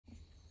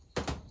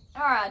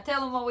Alright, tell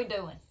them what we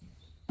doing.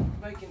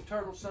 Making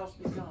turtle sauce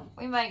pecan.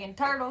 We making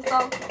turtle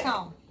sauce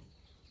pecan.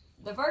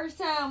 The first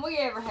time we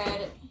ever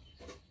had it,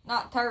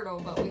 not turtle,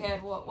 but we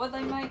had what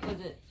they make? Was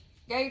it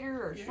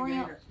gator or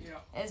shrimp? Gator, yeah.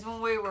 It's when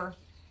we were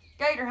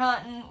gator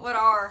hunting with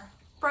our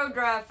Pro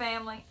Drive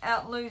family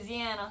out in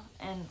Louisiana,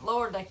 and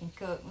Lord, they can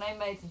cook. And they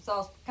made some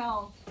sauce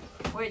pecan,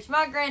 which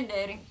my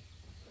granddaddy,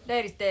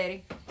 Daddy's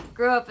daddy,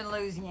 grew up in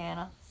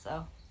Louisiana,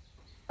 so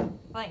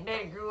I think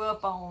Daddy grew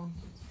up on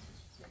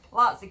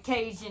lots of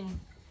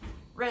Cajun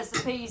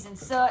recipes and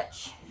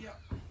such.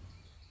 Yep.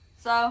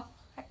 So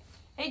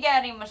he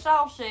got him a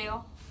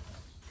Softshell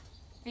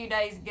a few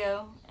days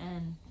ago,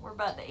 and we're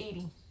about to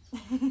eat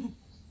him.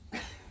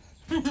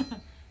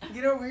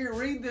 Get over here.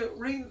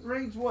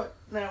 Read what.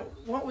 Now,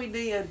 what we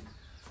did,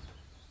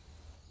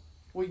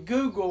 we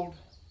Googled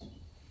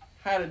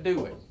how to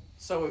do it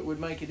so it would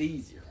make it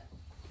easier.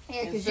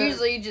 Yeah, because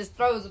usually he just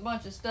throws a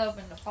bunch of stuff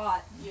in the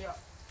pot. Yeah.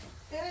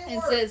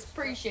 And says,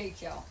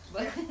 appreciate y'all.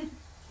 But,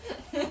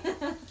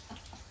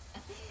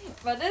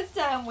 but this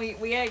time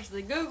we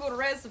actually Googled a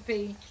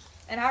recipe,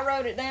 and I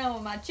wrote it down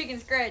with my chicken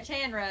scratch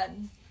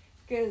handwriting,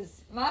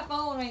 because my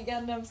phone ain't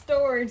got enough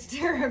storage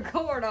to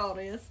record all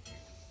this.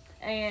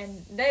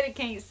 And Daddy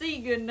can't see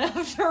good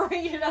enough to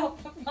read it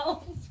off the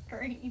phone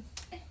screen.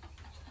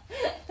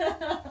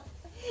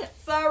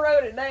 So I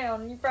wrote it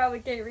down. You probably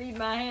can't read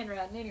my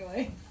handwriting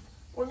anyway.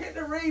 Well, get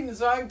to reading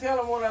so I can tell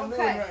them what I'm doing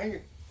right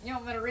here. You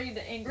want me to read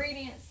the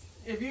ingredients?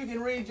 If you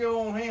can read your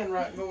own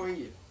handwriting, go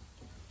ahead.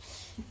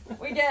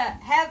 We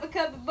got half a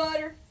cup of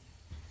butter.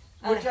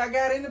 Which I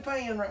got in the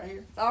pan right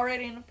here. It's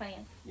already in the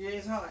pan. Yeah,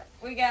 it's hot.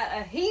 We got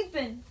a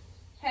heaping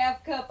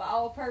half cup of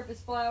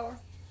all-purpose flour.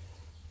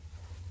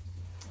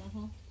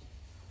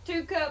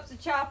 2 cups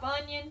of chopped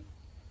onion,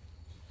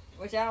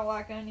 which I don't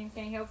like onion,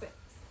 can't help it.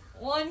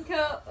 1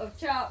 cup of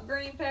chopped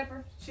green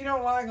pepper. She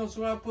don't like them,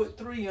 so I put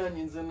 3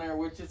 onions in there,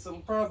 which is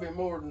probably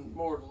more than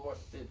what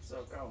it's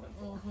calling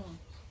for.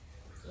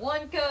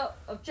 1 cup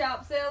of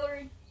chopped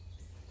celery.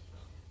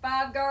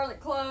 5 garlic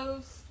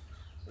cloves.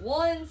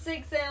 1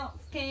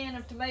 6-ounce can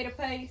of tomato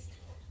paste.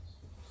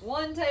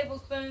 1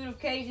 tablespoon of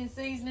Cajun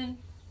seasoning,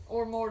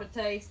 or more to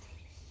taste.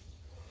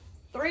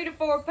 3 to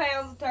 4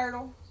 pounds of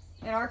turtle.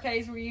 In our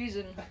case, we're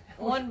using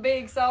 1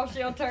 big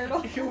softshell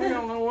turtle. We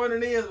don't know what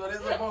it is, but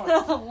it's a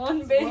bunch.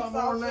 1 big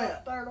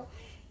softshell turtle.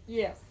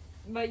 Yeah.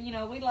 But, you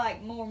know, we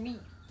like more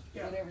meat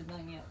with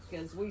everything else,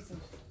 because we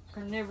some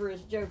carnivorous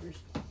jokers.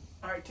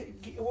 All right,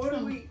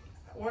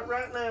 what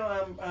right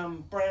now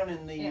I'm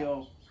browning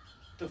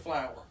the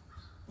flour.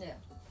 Yeah.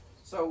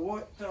 So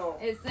what?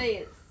 It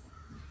says,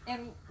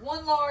 in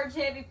 1 large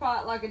heavy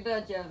pot like a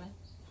Dutch oven,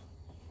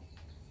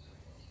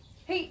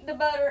 heat the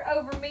butter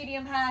over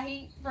medium-high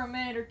heat for a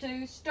minute or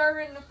 2.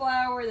 Stir in the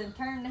flour, then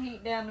turn the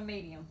heat down to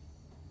medium.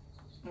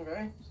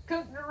 Okay.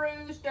 Cook the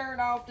roux, stir it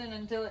often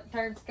until it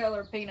turns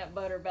color of peanut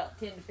butter, about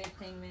 10 to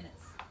 15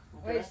 minutes.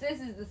 Okay. Which this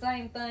is the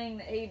same thing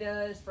that he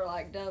does for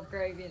like Dove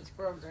gravy and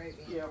squirrel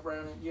gravy. Yeah,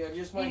 browning. Yeah,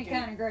 just making any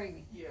kind of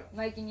gravy. Yeah.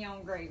 Making your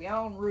own gravy, your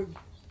own roux.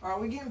 All right,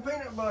 we getting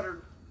peanut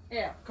butter.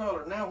 Yeah.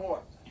 Color. Now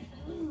what?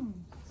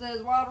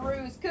 Says while the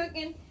roux is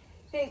cooking,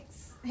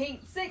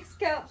 heat 6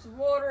 cups of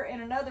water in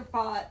another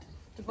pot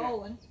to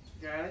boiling.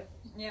 Got it.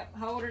 Yep.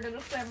 Hold it at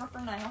a simmer for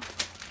now.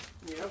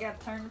 Yep. You got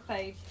to turn the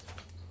page.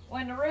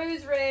 When the roux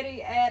is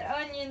ready, add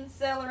onion,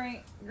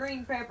 celery,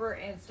 green pepper,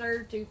 and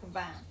stir to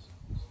combine.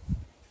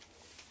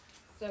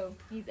 So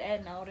he's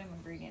adding all them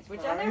ingredients,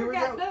 which I never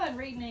got done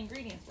reading the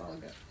ingredients while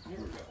ago. Here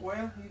we go.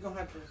 Well, you're going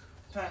to have to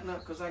tighten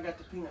up because I got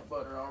the peanut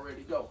butter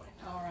already going.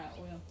 All right,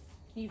 well,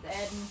 he's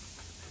adding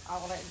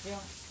all that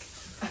junk.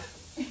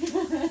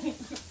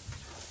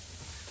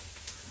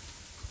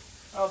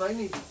 Oh, they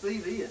need to see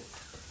this.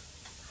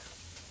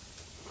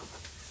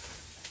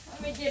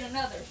 Let me get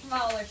another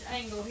smallish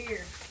angle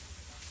here.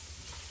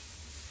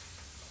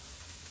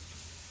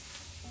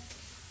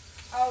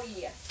 Oh,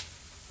 yeah.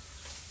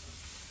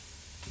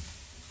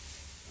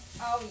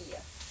 Oh,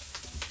 yeah.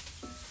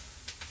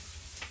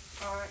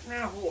 All right,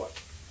 now what?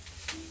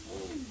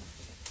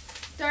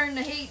 Turn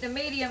the heat to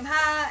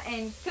medium-high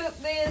and cook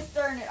this.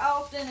 Stirring it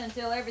often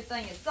until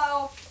everything is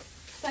soft.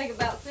 Take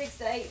about 6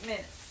 to 8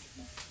 minutes.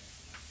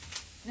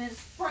 And then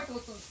sprinkle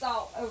some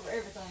salt over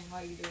everything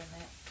while you're doing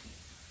that.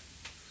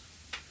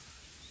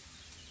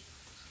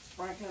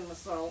 Sprinkling the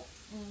salt.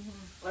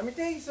 Let me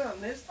tell you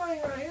something. This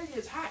thing right here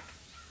gets hot.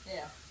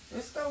 Yeah.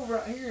 This stove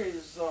right here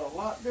is a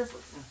lot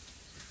different.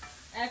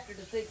 After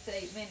the 6 to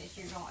 8 minutes,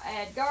 you're going to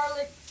add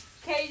garlic,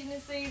 Cajun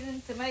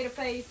seasoning, tomato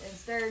paste, and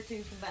stir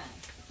to combine.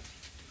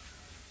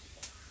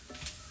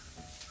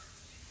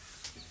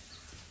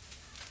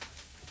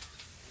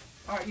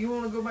 All right, you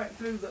want to go back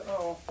through the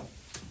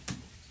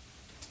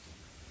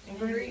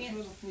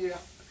ingredients? Yeah.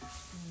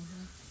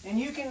 And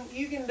you can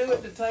do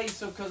it to taste,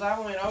 so because I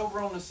went over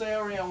on the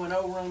celery, I went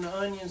over on the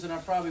onions, and I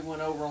probably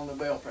went over on the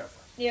bell pepper.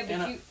 Yeah,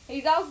 but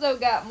he's also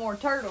got more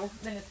turtle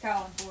than it's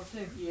calling for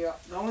too. Yeah,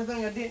 the only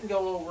thing I didn't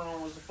go over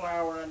on was the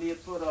flour, and I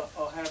did put a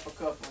half a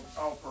cup of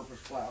all-purpose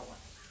flour.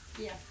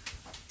 Yeah.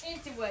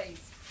 Anyways.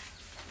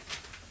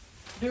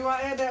 Do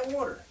I add that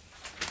water?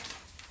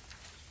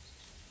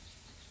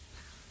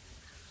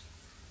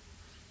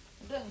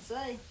 doesn't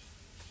say.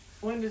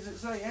 When does it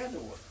say add the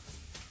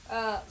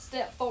water?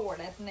 Step 4,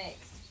 that's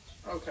next.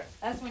 Okay.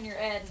 That's when you're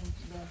adding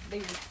the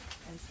beer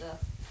and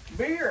stuff.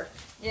 Beer.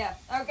 Yeah,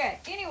 okay.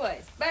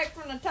 Anyways, back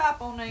from the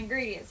top on the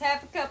ingredients.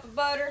 Half a cup of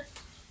butter,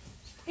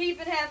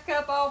 heaping half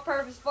cup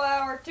all-purpose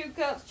flour, 2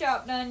 cups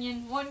chopped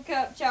onion, 1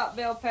 cup chopped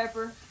bell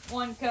pepper,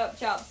 1 cup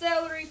chopped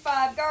celery,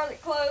 5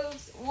 garlic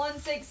cloves, 1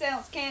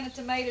 6-ounce can of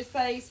tomatoes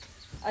paste,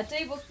 a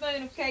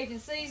tablespoon of Cajun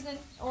seasoning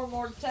or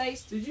more to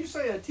taste. Did you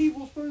say a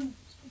tablespoon?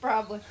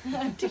 Probably.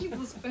 A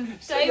tablespoon.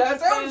 See,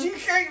 that's how you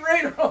can't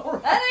read it all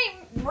right. That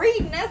ain't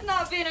reading. That's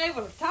not being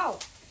able to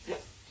talk.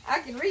 I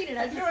can read it.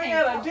 I just You can't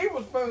ain't got talk. a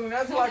tablespoon.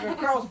 That's like a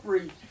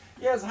crossbreed.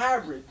 Yeah, it's a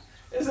hybrid.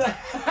 It's a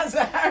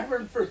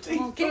hybrid for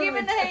teaspoon. Kick him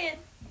in the head.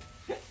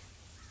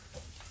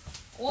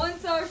 1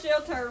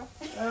 Softshell turtle.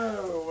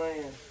 Oh,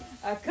 man.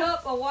 A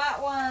cup of white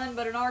wine,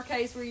 but in our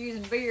case we're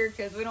using beer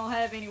because we don't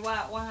have any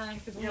white wine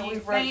because we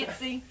ain't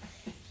fancy.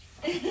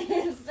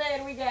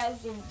 Instead we got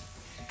some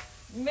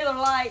Miller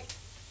Lite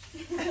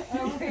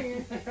over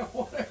here.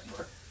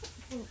 Whatever.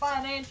 Some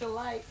financial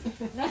light.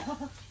 No.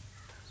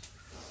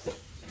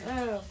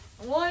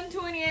 1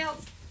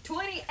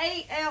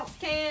 28-ounce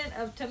can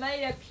of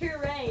tomato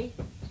puree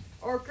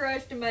or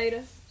crushed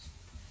tomatoes.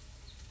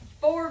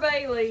 4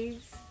 bay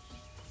leaves.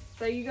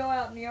 So you go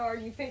out in the yard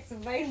and you pick some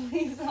bay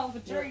leaves off a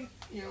tree.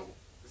 Yeah.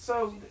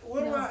 So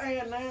what do I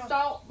add now?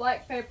 Salt,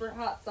 black pepper,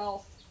 hot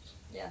sauce.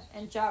 Yeah,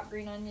 and chopped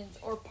green onions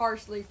or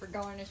parsley for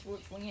garnish,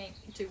 which we ain't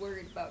too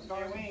worried about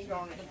garnish. we ain't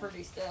garnishing. The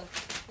pretty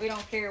stuff. We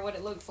don't care what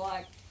it looks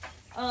like.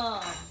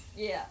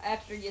 Yeah,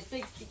 after you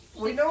 60.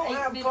 We don't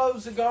have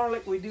cloves of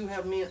garlic. We do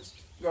have minced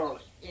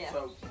garlic. Yeah,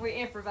 So we're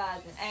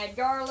improvising. Add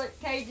garlic,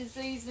 Cajun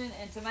seasoning,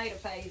 and tomato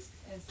paste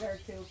and stir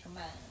till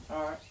combined.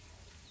 all right.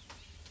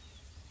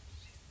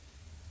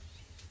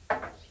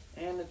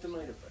 And the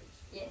tomato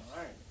paste. Yes. All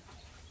right.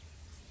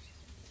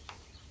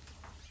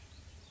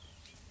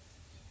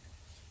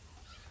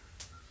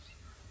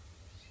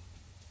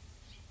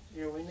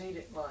 Yeah, we need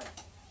it like.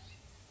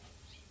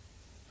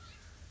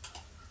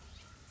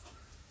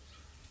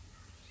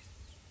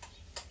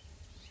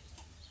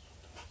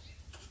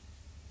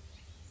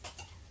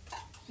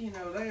 You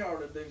know, they ought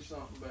to do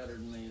something better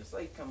than this.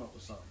 They come up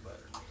with something better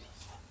than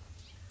this.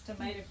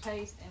 Tomato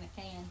paste in a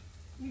can.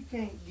 You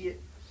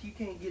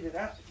can't get it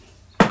out.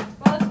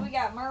 Plus, we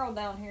got Merle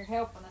down here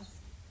helping us.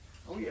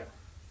 Oh yeah.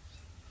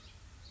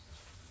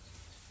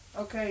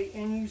 Okay,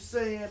 and you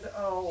said,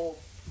 oh,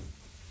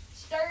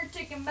 Stir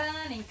to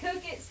combine and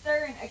cook it,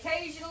 stirring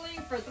occasionally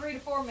for 3 to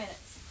 4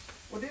 minutes.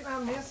 well, didn't I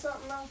miss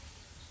something though?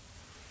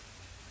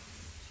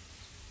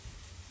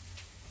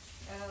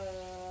 I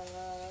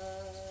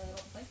don't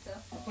think so.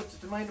 I put the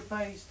tomato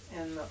paste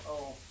and the,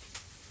 oh,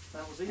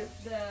 that was it?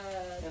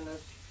 And the You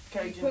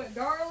Cajun. put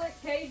garlic,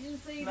 Cajun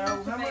seasoning, No,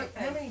 how tomato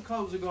paste. many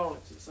cloves of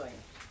garlic is it saying?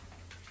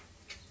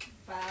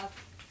 5.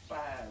 5.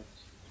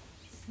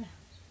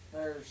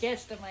 There's,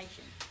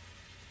 Guesstimation.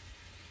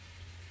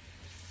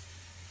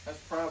 that's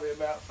probably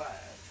about 5.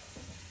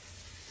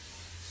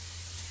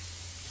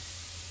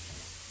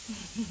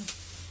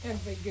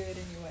 It'd be good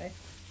anyway.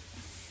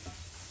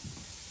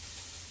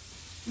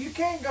 You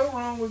can't go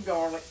wrong with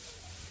garlic.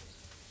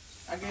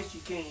 I guess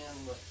you can,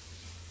 but.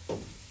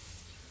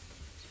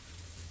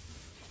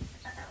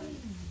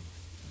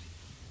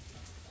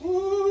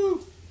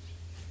 Woo!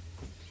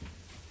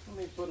 Let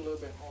me put a little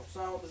bit more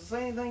salt. Does it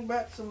say anything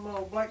about some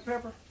black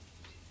pepper?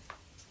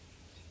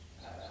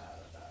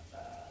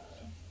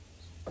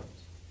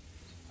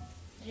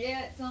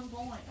 Yeah, at some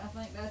point. I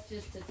think that's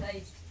just a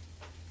taste.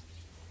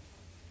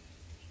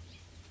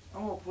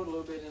 I'm gonna put a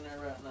little bit in there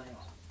right now.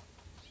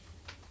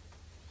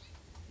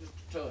 Just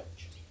a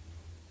touch.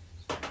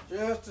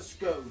 Just a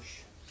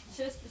skosh.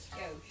 Just a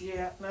skosh.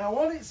 Yeah. Now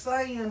what it's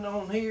saying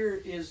on here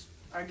is,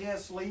 I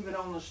guess, leave it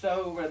on the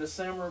stove at a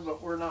simmer,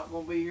 but we're not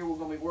gonna be here. We're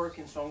gonna be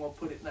working, so I'm gonna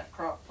put it in that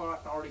crock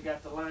pot. I already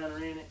got the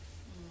liner in it,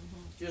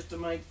 just to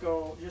make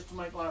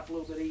life a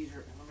little bit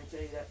easier. And let me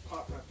tell you, that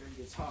pot right there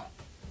gets hot.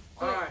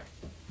 All right.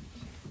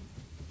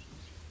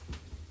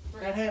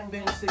 That hadn't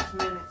been 6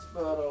 minutes,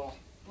 but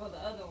Well, the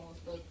other one was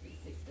supposed to be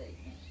 6 to 8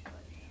 minutes, but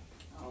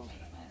I don't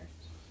think it matters.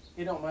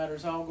 it don't matter.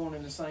 It's all going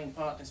in the same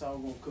pot, and it's all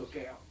gonna cook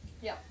out.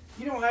 Yeah.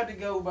 You don't have to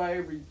go by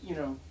every, we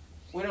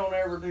don't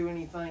ever do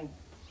anything.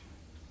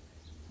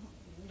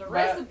 The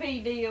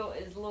recipe deal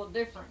is a little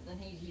different than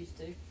he's used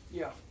to.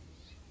 Yeah.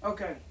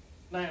 Okay.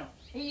 Now.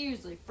 He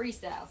usually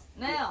freestyles.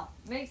 Now,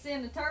 mix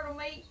in the turtle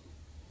meat.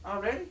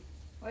 Already?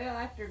 Well,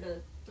 after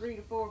the 3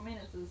 to 4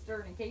 minutes of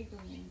stirring and keeping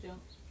and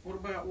jump. What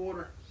about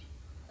water?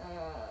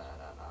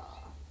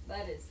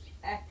 That is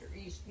after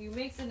you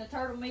mix in the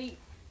turtle meat,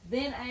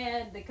 then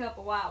add the cup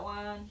of white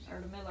wine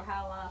or the Miller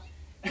High Life,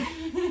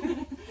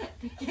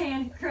 the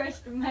can of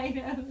crushed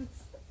tomatoes,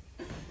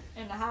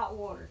 and the hot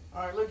water.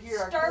 All right, look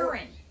here.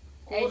 Stirring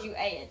as you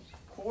add.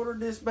 Quarter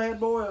this bad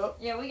boy up.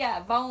 Yeah, we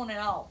got bone and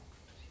all.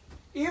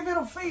 If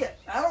it'll fit.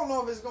 I don't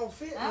know if it's gonna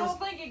fit. I don't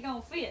think it's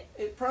gonna fit.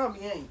 It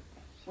probably ain't.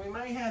 We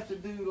may have to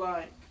do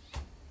like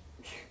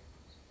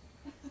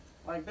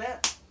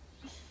that.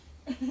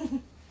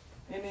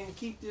 And then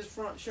keep this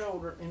front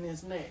shoulder in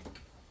his neck.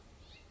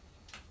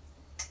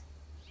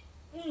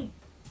 I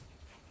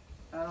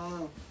don't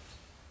know.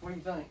 What do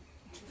you think?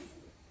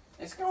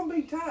 It's gonna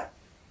be tight.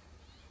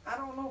 I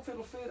don't know if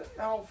it'll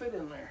all fit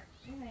in there.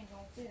 It ain't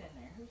gonna fit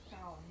in there. Who's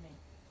calling me?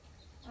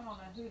 I don't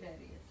know who that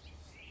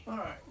is. All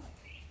right.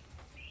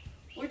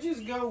 We'll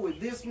just go with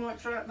this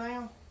much right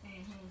now.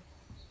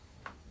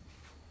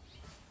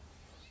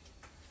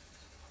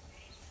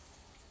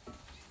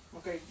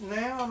 Okay,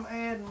 now I'm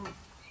adding,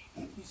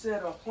 you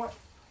said a what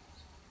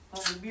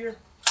on the beer?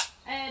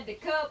 Add the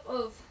cup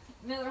of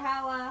Miller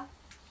High Life.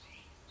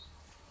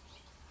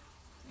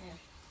 Yeah.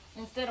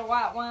 Instead of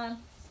white wine.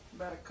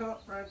 About a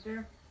cup right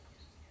there.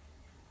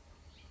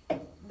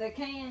 The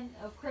can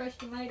of crushed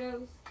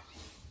tomatoes.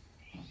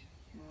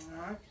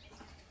 Alright.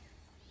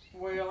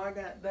 Well,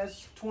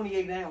 that's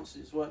 28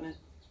 ounces, wasn't it?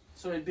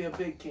 So it'd be a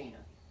big can.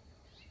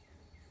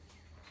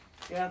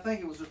 Yeah, I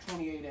think it was a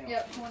 28 ounce.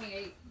 Yep,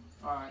 28.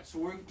 Alright, so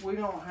we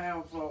don't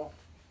have the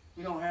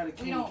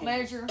can. We don't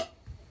measure.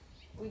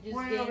 We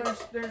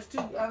just there's two,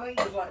 I think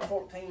there's like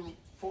 14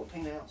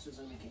 ounces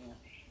in the can.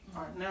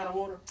 Alright, now the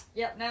water?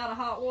 Yep, now the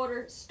hot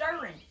water,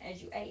 stirring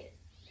as you add.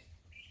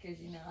 Because,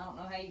 you know, I don't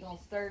know how you're going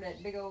to stir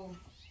that big old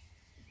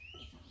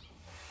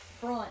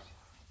front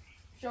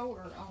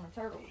shoulder on a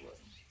turtle wood.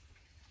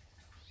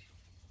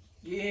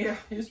 Yeah,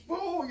 it's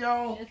full,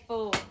 y'all. It's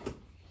full.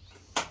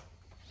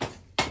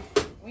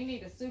 We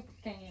need a super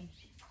can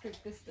to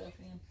cook this stuff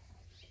in.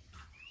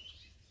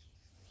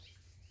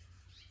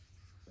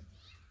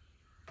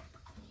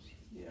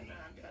 Yeah, now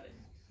I got it.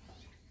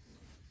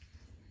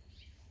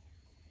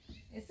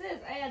 It says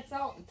add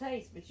salt to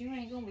taste, but you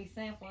ain't gonna be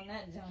sampling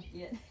that junk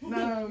yet.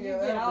 No, you yeah,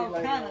 get that'll all be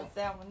later kind on. of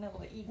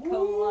salmonella, E. Ooh,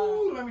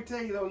 coli. let me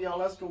tell you though, y'all,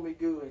 that's gonna be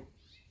good.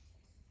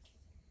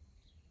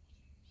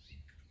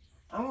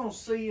 I'm gonna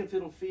see if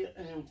it'll fit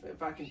and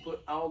if I can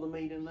put all the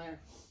meat in there.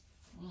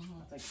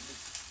 I think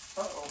it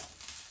uh-oh.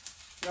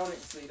 Y'all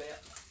didn't see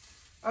that.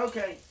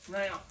 Okay,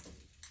 now.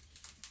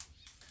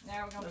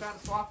 Now we're gonna try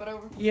to swap it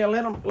over. Yeah,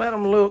 let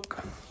them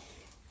look.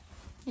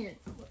 Here,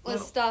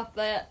 let's stop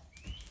that.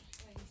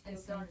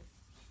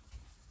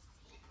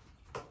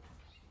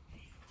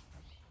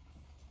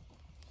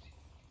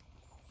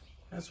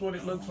 That's what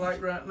it looks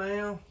like right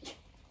now.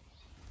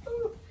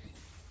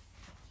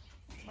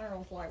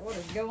 Merle's like, what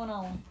is going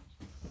on?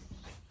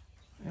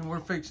 And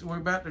we're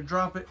about to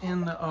drop it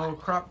in the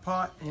crock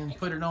pot and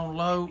put it on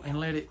low and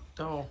let it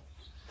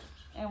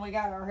And we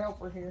got our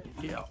helper here.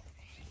 yeah.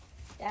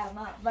 Yeah,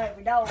 not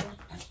baby dog.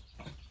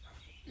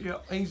 Yeah,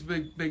 he's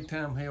big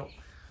time help.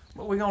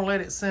 But we're gonna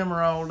let it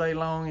simmer all day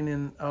long,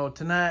 and then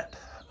tonight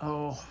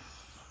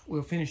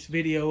we'll finish the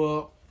video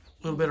up.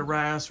 A little bit of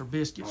rice or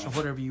biscuits or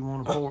whatever you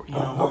want to pour. You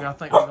know, I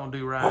think we're gonna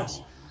do rice.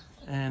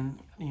 And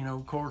you know,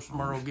 of course,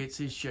 Merle gets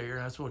his share.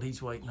 That's what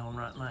he's waiting on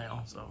right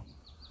now. So,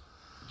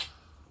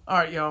 all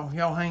right,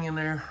 y'all hang in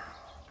there.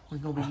 We're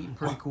gonna be eating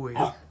pretty quick.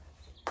 All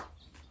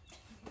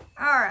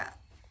right.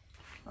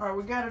 All right,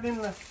 we got it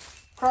in the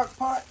crock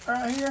pot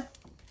right here.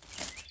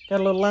 Got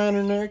a little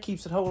liner in there,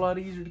 keeps it a whole lot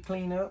easier to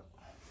clean up.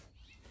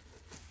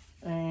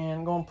 And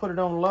I'm gonna put it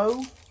on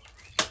low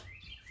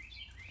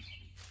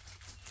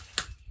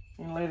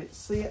and let it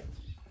sit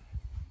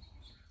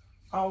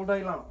all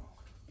day long.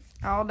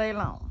 All day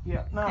long.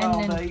 Yeah, not And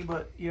all then day,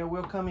 but yeah,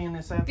 we'll come in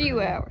this afternoon.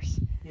 Few hours.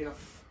 Yeah,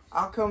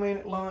 I'll come in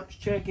at lunch,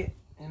 check it,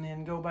 and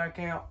then go back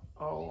out.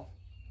 Go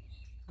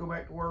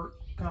back to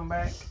work, come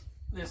back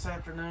this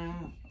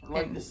afternoon, or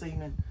late this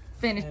evening.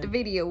 Finish the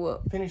video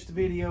up. Finish the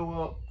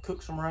video up,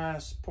 cook some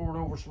rice, pour it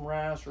over some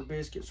rice or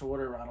biscuits or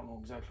whatever. I don't know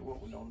exactly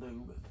what we're gonna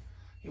do, but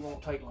it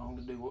won't take long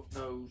to do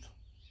those.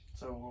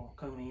 So we'll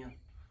come in,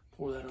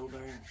 pour that over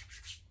there, and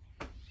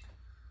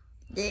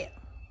Yeah.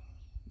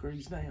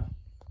 grease down.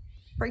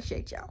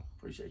 Appreciate y'all.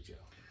 Appreciate y'all.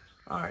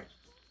 All right,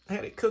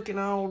 had it cooking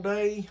all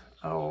day.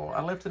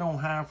 I left it on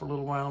high for a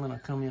little while, and I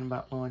come in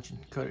about lunch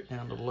and cut it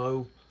down to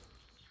low.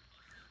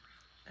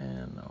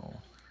 And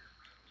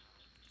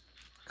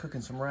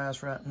cooking some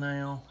rice right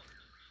now.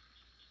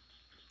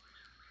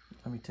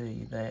 Let me tell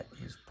you, that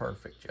is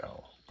perfect,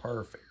 y'all.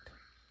 Perfect.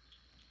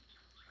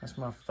 That's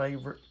my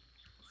favorite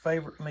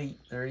meat.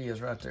 There he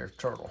is right there,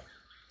 turtle.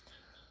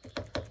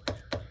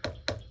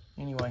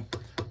 Anyway,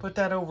 put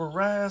that over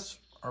rice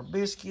or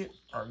biscuit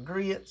or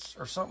grits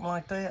or something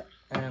like that.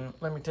 And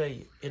let me tell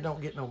you, it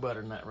don't get no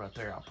better than that right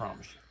there, I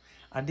promise you.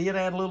 I did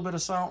add a little bit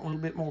of salt, a little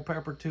bit more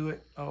pepper to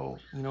it. You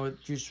know, it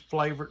just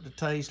flavor it to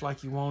taste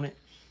like you want it.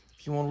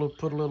 If you want to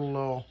put a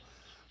little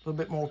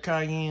bit more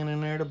cayenne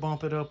in there to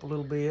bump it up a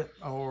little bit,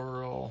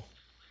 or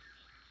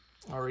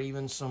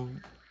even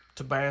some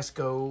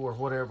Tabasco or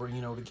whatever,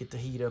 you know, to get the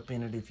heat up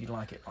in it if you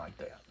like it like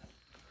that.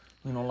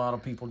 You know, a lot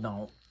of people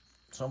don't.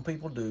 Some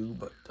people do,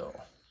 but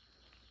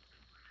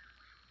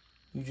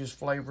you just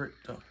flavor it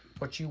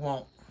what you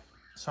want.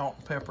 Salt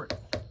and pepper it.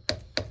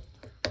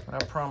 But I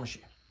promise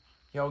you,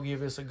 y'all give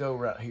this a go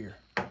right here.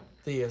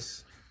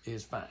 This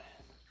is fine.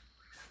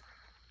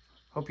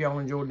 Hope y'all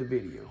enjoyed the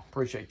video.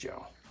 Appreciate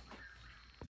y'all.